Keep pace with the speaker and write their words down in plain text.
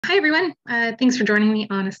Hi, everyone. Thanks for joining me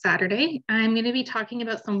on a Saturday. I'm going to be talking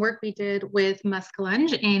about some work we did with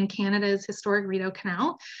muskellunge in Canada's historic Rideau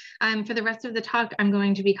Canal. For the rest of the talk, I'm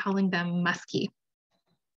going to be calling them muskie.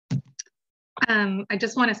 I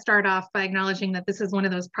just want to start off by acknowledging that this is one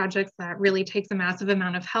of those projects that really takes a massive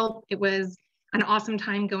amount of help. It was an awesome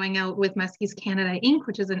time going out with Muskies Canada Inc.,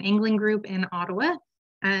 which is an angling group in Ottawa.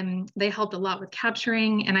 They helped a lot with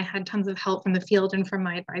capturing, and I had tons of help from the field and from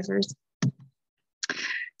my advisors.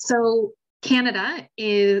 So Canada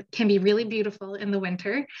can be really beautiful in the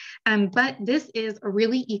winter, but this is a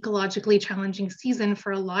really ecologically challenging season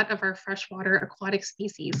for a lot of our freshwater aquatic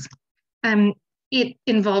species. It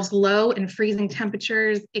involves low and freezing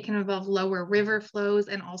temperatures. It can involve lower river flows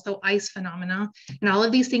and also ice phenomena. And all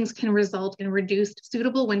of these things can result in reduced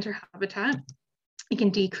suitable winter habitat. It can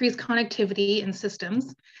decrease connectivity in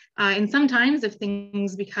systems. And sometimes if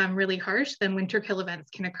things become really harsh, then winter kill events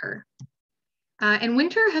can occur. And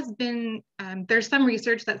winter has been, there's some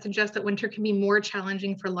research that suggests that winter can be more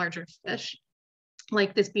challenging for larger fish,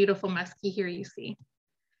 like this beautiful muskie here you see.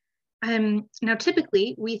 Now,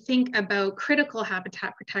 typically, we think about critical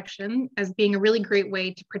habitat protection as being a really great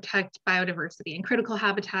way to protect biodiversity, and critical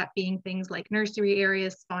habitat being things like nursery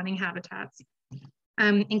areas, spawning habitats.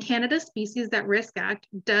 In Canada, Species at Risk Act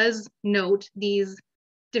does note these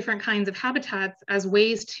different kinds of habitats as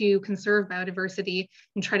ways to conserve biodiversity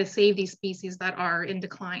and try to save these species that are in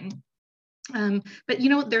decline. But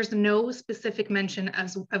there's no specific mention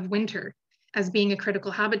of winter as being a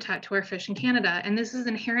critical habitat to our fish in Canada. And this is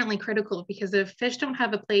inherently critical because if fish don't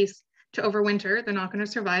have a place to overwinter, they're not going to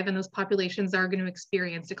survive and those populations are going to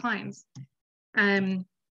experience declines.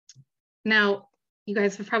 Now, you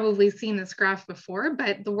guys have probably seen this graph before,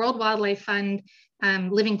 but the World Wildlife Fund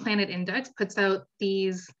Living Planet Index puts out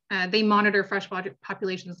these, they monitor freshwater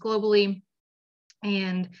populations globally,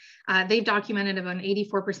 and they've documented about an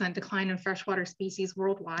 84% decline in freshwater species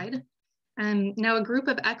worldwide. Now, a group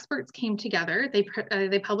of experts came together.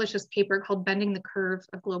 They published this paper called Bending the Curve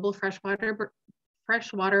of Global Freshwater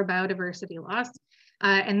Biodiversity Loss,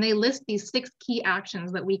 and they list these 6 key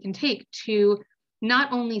actions that we can take to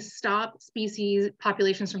not only stop species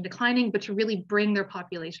populations from declining, but to really bring their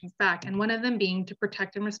populations back. And one of them being to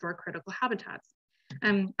protect and restore critical habitats.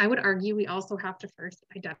 I would argue we also have to first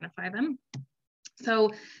identify them.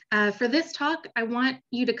 So for this talk, I want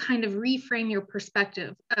you to kind of reframe your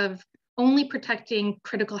perspective of only protecting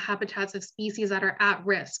critical habitats of species that are at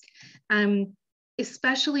risk.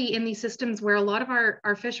 Especially in these systems where a lot of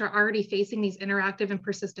our fish are already facing these interactive and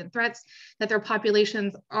persistent threats, that their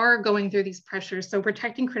populations are going through these pressures. So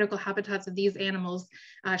protecting critical habitats of these animals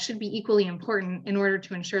should be equally important in order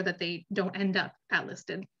to ensure that they don't end up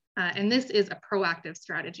at-listed. And this is a proactive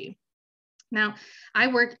strategy. Now, I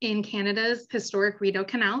work in Canada's historic Rideau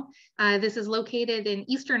Canal. This is located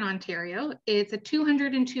in Eastern Ontario. It's a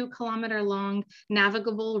 202-kilometer long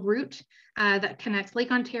navigable route that connects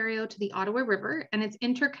Lake Ontario to the Ottawa River, and it's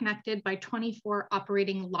interconnected by 24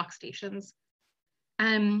 operating lock stations.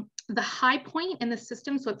 The high point in the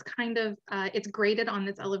system, so it's kind of, it's graded on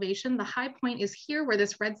its elevation. The high point is here where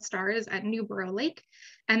this red star is at Newborough Lake.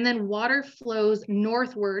 And then water flows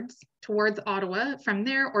northwards towards Ottawa from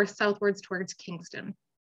there or southwards towards Kingston.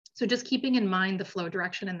 So just keeping in mind the flow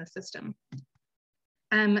direction in the system.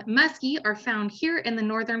 Muskie are found here in the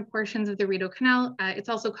northern portions of the Rideau Canal. It's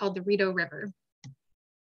also called the Rideau River.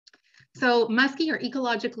 So muskie are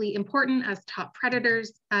ecologically important as top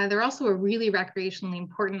predators. They're also a really recreationally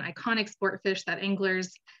important iconic sport fish that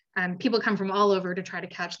anglers, people come from all over to try to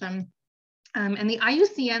catch them. And the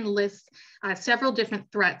IUCN lists several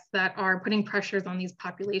different threats that are putting pressures on these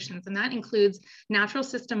populations. And that includes natural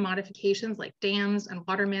system modifications like dams and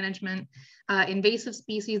water management, invasive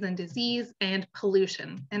species and disease, and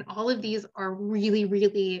pollution. And all of these are really,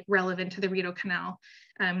 really relevant to the Rideau Canal.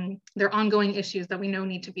 They're ongoing issues that we know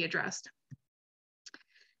need to be addressed.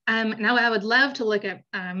 Now I would love to look at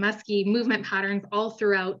muskie movement patterns all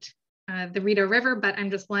throughout the Rideau River, but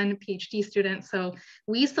I'm just one PhD student. So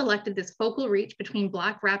we selected this focal reach between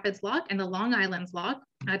Black Rapids Lock and the Long Islands Lock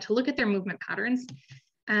to look at their movement patterns.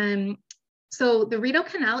 So the Rideau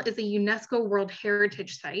Canal is a UNESCO World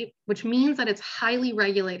Heritage Site, which means that it's highly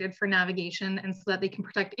regulated for navigation and so that they can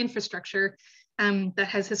protect infrastructure that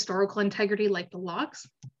has historical integrity like the locks.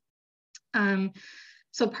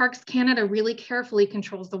 So Parks Canada really carefully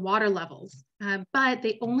controls the water levels, but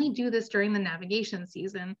they only do this during the navigation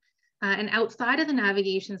season. And outside of the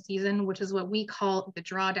navigation season, which is what we call the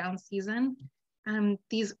drawdown season,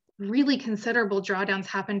 these really considerable drawdowns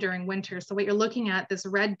happen during winter. So what you're looking at, this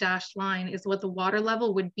red dashed line, is what the water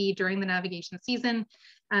level would be during the navigation season.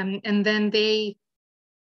 And then they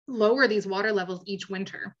lower these water levels each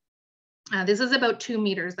winter. This is about 2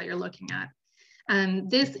 meters that you're looking at.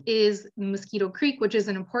 This is Mosquito Creek, which is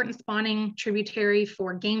an important spawning tributary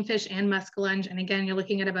for game fish and muskellunge. And again, you're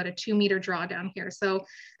looking at about a 2 meter drawdown here. So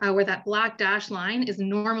where that black dash line is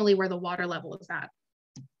normally where the water level is at.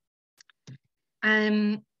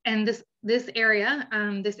 And this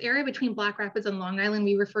area between Black Rapids and Long Island,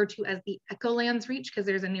 we refer to as the Ecolands Reach because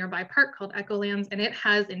there's a nearby park called Ecolands, and it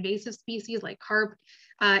has invasive species like carp,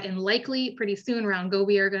 and likely pretty soon round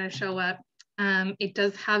goby are going to show up. It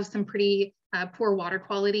does have some pretty poor water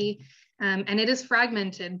quality, and it is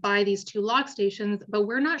fragmented by these 2 lock stations, but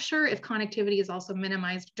we're not sure if connectivity is also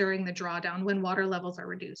minimized during the drawdown when water levels are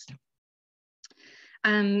reduced.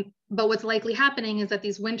 But what's likely happening is that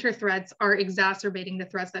these winter threats are exacerbating the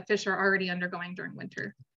threats that fish are already undergoing during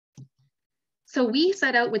winter. So we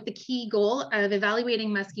set out with the key goal of evaluating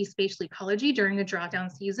muskie spatial ecology during the drawdown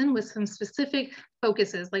season with some specific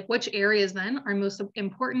focuses, like which areas then are most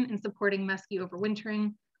important in supporting muskie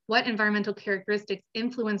overwintering, what environmental characteristics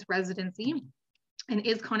influence residency, and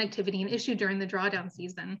is connectivity an issue during the drawdown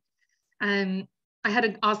season? I had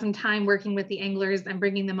an awesome time working with the anglers and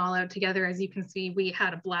bringing them all out together. As you can see, we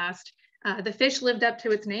had a blast. The fish lived up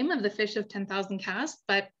to its name of the fish of 10,000 casts,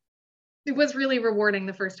 but it was really rewarding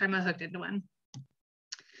the first time I hooked into one.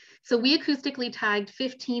 So we acoustically tagged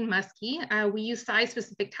 15 muskie. We used size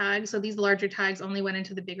specific tags. So these larger tags only went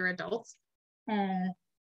into the bigger adults. And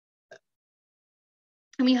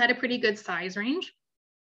we had a pretty good size range,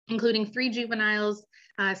 including 3 juveniles,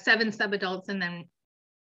 7 subadults, and then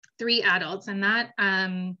 3 adults, and that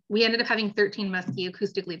we ended up having 13 muskie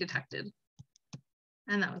acoustically detected.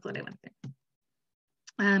 And that was what I went through.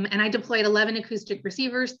 And I deployed 11 acoustic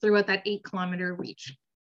receivers throughout that 8-kilometer reach.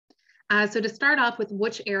 So to start off with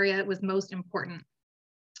which area was most important.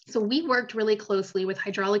 So we worked really closely with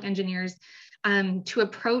hydraulic engineers to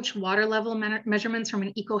approach water level measurements from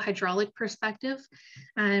an eco-hydraulic perspective.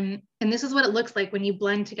 And this is what it looks like when you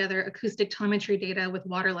blend together acoustic telemetry data with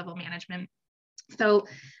water level management. So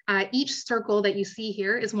each circle that you see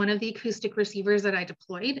here is one of the acoustic receivers that I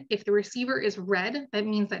deployed. If the receiver is red, that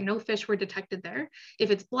means that no fish were detected there.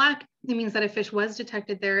 If it's black, it means that a fish was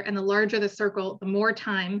detected there, and the larger the circle, the more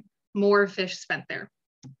time, more fish spent there.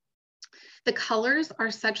 The colors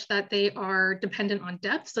are such that they are dependent on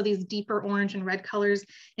depth. So these deeper orange and red colors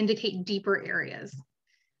indicate deeper areas.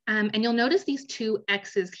 And you'll notice these 2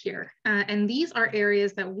 X's here. And these are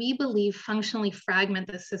areas that we believe functionally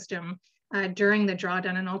fragment the system during the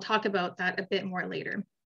drawdown, and I'll talk about that a bit more later.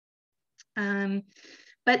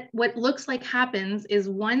 But what looks like happens is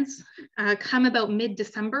once come about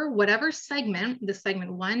mid-December, whatever segment, the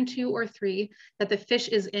segment 1, 2, or 3 that the fish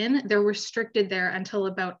is in, they're restricted there until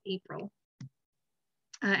about April.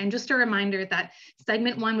 And just a reminder that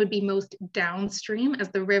segment 1 would be most downstream as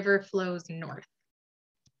the river flows north.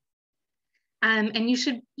 And you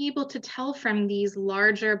should be able to tell from these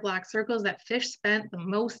larger black circles that fish spent the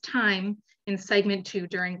most time in segment 2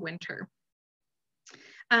 during winter.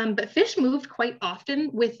 But fish moved quite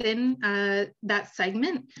often within that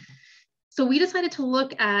segment. So we decided to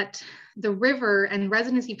look at the river and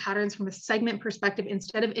residency patterns from a segment perspective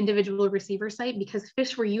instead of individual receiver site, because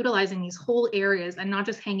fish were utilizing these whole areas and not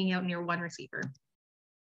just hanging out near one receiver.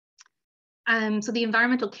 So the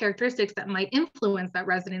environmental characteristics that might influence that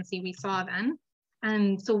residency we saw then.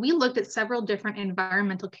 And so we looked at several different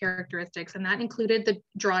environmental characteristics, and that included the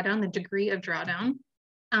drawdown, the degree of drawdown,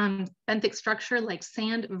 benthic structure like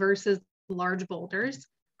sand versus large boulders,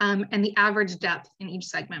 and the average depth in each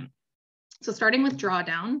segment. So starting with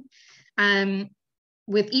drawdown,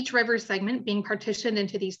 with each river segment being partitioned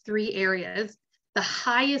into these 3 areas, the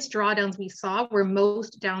highest drawdowns we saw were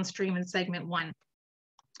most downstream in segment 1.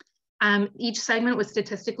 Each segment was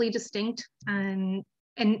statistically distinct, and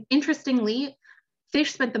interestingly,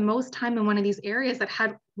 fish spent the most time in one of these areas that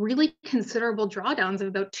had really considerable drawdowns of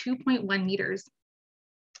about 2.1 meters.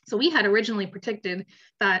 So we had originally predicted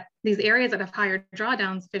that these areas that have higher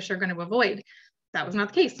drawdowns, fish are going to avoid. That was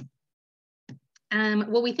not the case.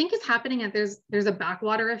 What we think is happening is there's a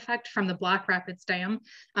backwater effect from the Black Rapids Dam,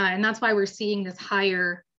 and that's why we're seeing this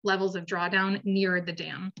higher levels of drawdown near the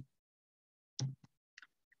dam.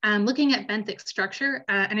 Looking at benthic structure,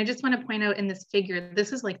 and I just want to point out in this figure,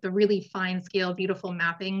 this is like the really fine scale, beautiful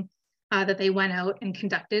mapping that they went out and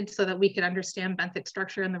conducted so that we could understand benthic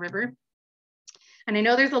structure in the river. And I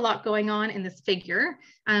know there's a lot going on in this figure.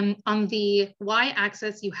 On the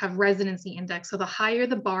y-axis, you have residency index. So the higher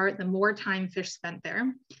the bar, the more time fish spent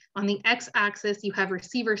there. On the x-axis, you have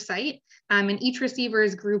receiver site, and each receiver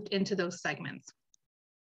is grouped into those segments.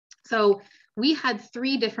 So we had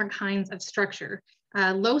 3 different kinds of structure.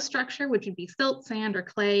 Low structure, which would be silt, sand, or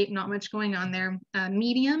clay, not much going on there.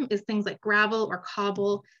 Medium is things like gravel or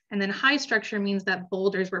cobble. And then high structure means that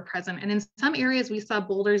boulders were present. And in some areas, we saw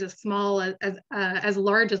boulders as small as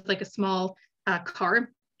large as like a small car.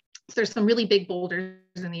 So there's some really big boulders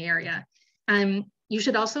in the area. You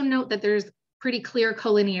should also note that there's pretty clear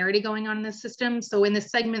collinearity going on in this system. So in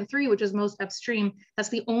this segment 3, which is most upstream, that's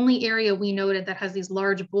the only area we noted that has these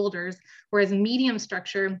large boulders, whereas medium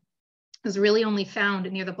structure is really only found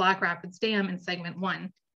near the Black Rapids Dam in segment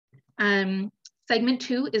 1. Segment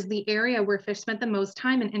 2 is the area where fish spent the most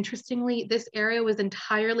time. And interestingly, this area was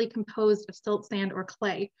entirely composed of silt, sand, or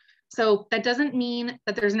clay. So that doesn't mean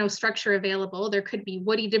that there's no structure available. There could be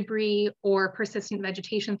woody debris or persistent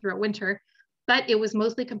vegetation throughout winter, but it was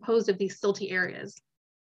mostly composed of these silty areas.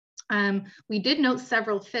 We did note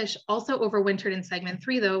several fish also overwintered in segment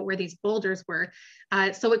 3 though, where these boulders were.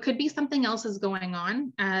 So it could be something else is going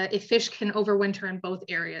on if fish can overwinter in both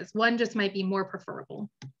areas. One just might be more preferable.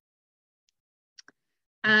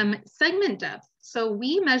 Segment depth. So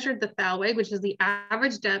we measured the thalweg, which is the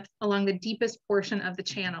average depth along the deepest portion of the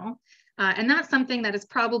channel. And that's something that is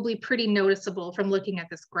probably pretty noticeable from looking at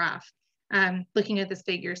this graph, looking at this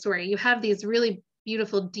figure, sorry. You have these really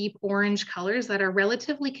beautiful deep orange colors that are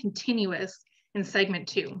relatively continuous in segment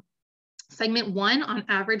 2. Segment 1 on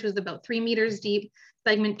average was about 3 meters deep.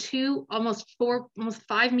 Segment 2, almost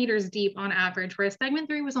 5 meters deep on average, whereas segment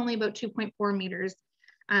 3 was only about 2.4 meters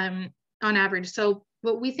on average. So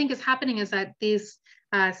what we think is happening is that these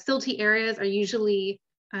silty areas are usually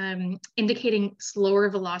indicating slower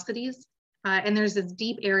velocities, and there's this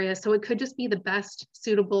deep area, so it could just be the best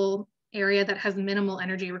suitable area that has minimal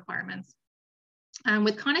energy requirements.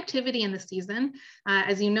 With connectivity in the season,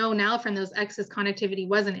 as you know now from those X's, connectivity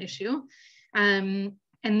was an issue. And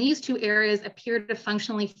these two areas appear to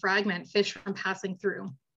functionally fragment fish from passing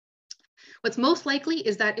through. What's most likely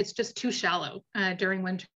is that it's just too shallow during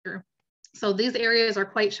winter. So these areas are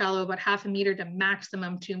quite shallow, about 0.5 meter to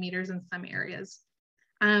maximum 2 meters in some areas.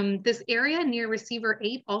 This area near receiver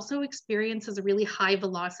 8 also experiences really high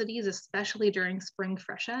velocities, especially during spring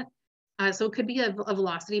freshet. So it could be a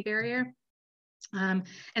velocity barrier. And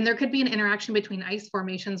there could be an interaction between ice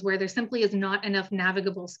formations where there simply is not enough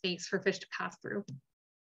navigable space for fish to pass through.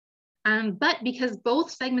 But because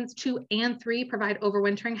both segments 2 and 3 provide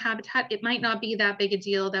overwintering habitat, it might not be that big a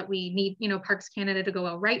deal that we need, Parks Canada to go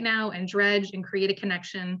out right now and dredge and create a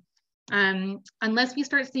connection, unless we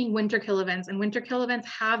start seeing winter kill events. And winter kill events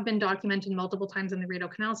have been documented multiple times in the Rideau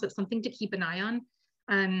Canal, so it's something to keep an eye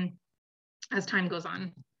on as time goes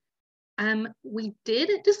on. We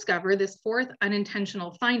did discover this 4th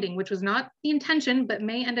unintentional finding, which was not the intention, but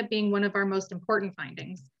may end up being one of our most important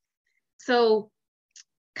findings. So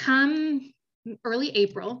come early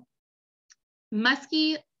April,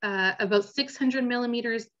 muskie about 600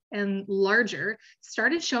 millimeters and larger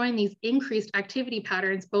started showing these increased activity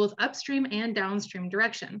patterns, both upstream and downstream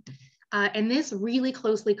direction. And this really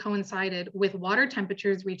closely coincided with water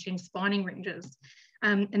temperatures reaching spawning ranges.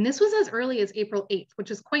 And this was as early as April 8th,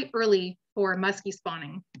 which is quite early for muskie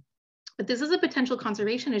spawning. But this is a potential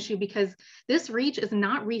conservation issue because this reach is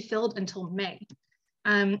not refilled until May.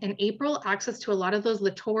 In April, access to a lot of those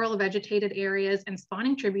littoral vegetated areas and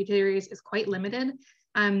spawning tributaries is quite limited.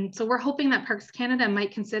 So we're hoping that Parks Canada might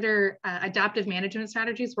consider adaptive management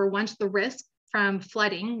strategies where once the risk from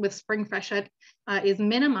flooding with spring freshet is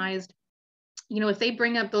minimized, if they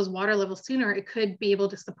bring up those water levels sooner, it could be able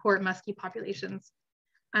to support muskie populations.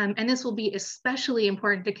 And this will be especially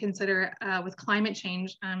important to consider with climate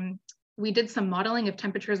change. We did some modeling of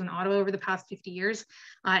temperatures in Ottawa over the past 50 years,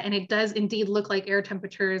 and it does indeed look like air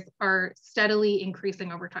temperatures are steadily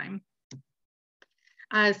increasing over time.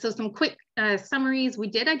 So some quick summaries. We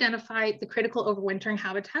did identify the critical overwintering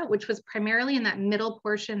habitat, which was primarily in that middle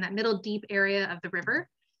portion, that middle deep area of the river.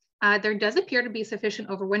 There does appear to be sufficient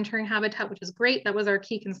overwintering habitat, which is great. That was our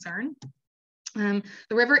key concern. The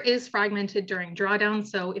river is fragmented during drawdown,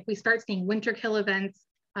 so if we start seeing winter kill events,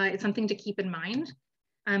 it's something to keep in mind.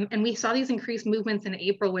 And we saw these increased movements in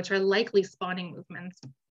April, which are likely spawning movements.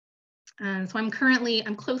 So I'm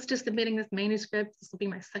close to submitting this manuscript. This will be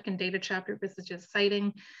my 2nd data chapter. This is just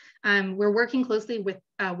citing. We're working closely with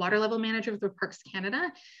water level managers with Parks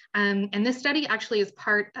Canada. And this study actually is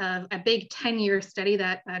part of a big 10-year study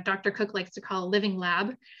that Dr. Cook likes to call a living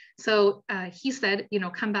lab. So he said,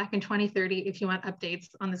 come back in 2030 if you want updates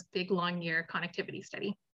on this big long year connectivity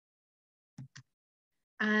study.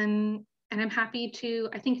 And I'm happy to,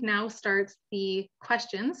 I think now starts the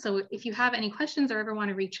questions. So if you have any questions or ever want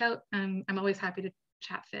to reach out, I'm always happy to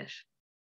chat fish.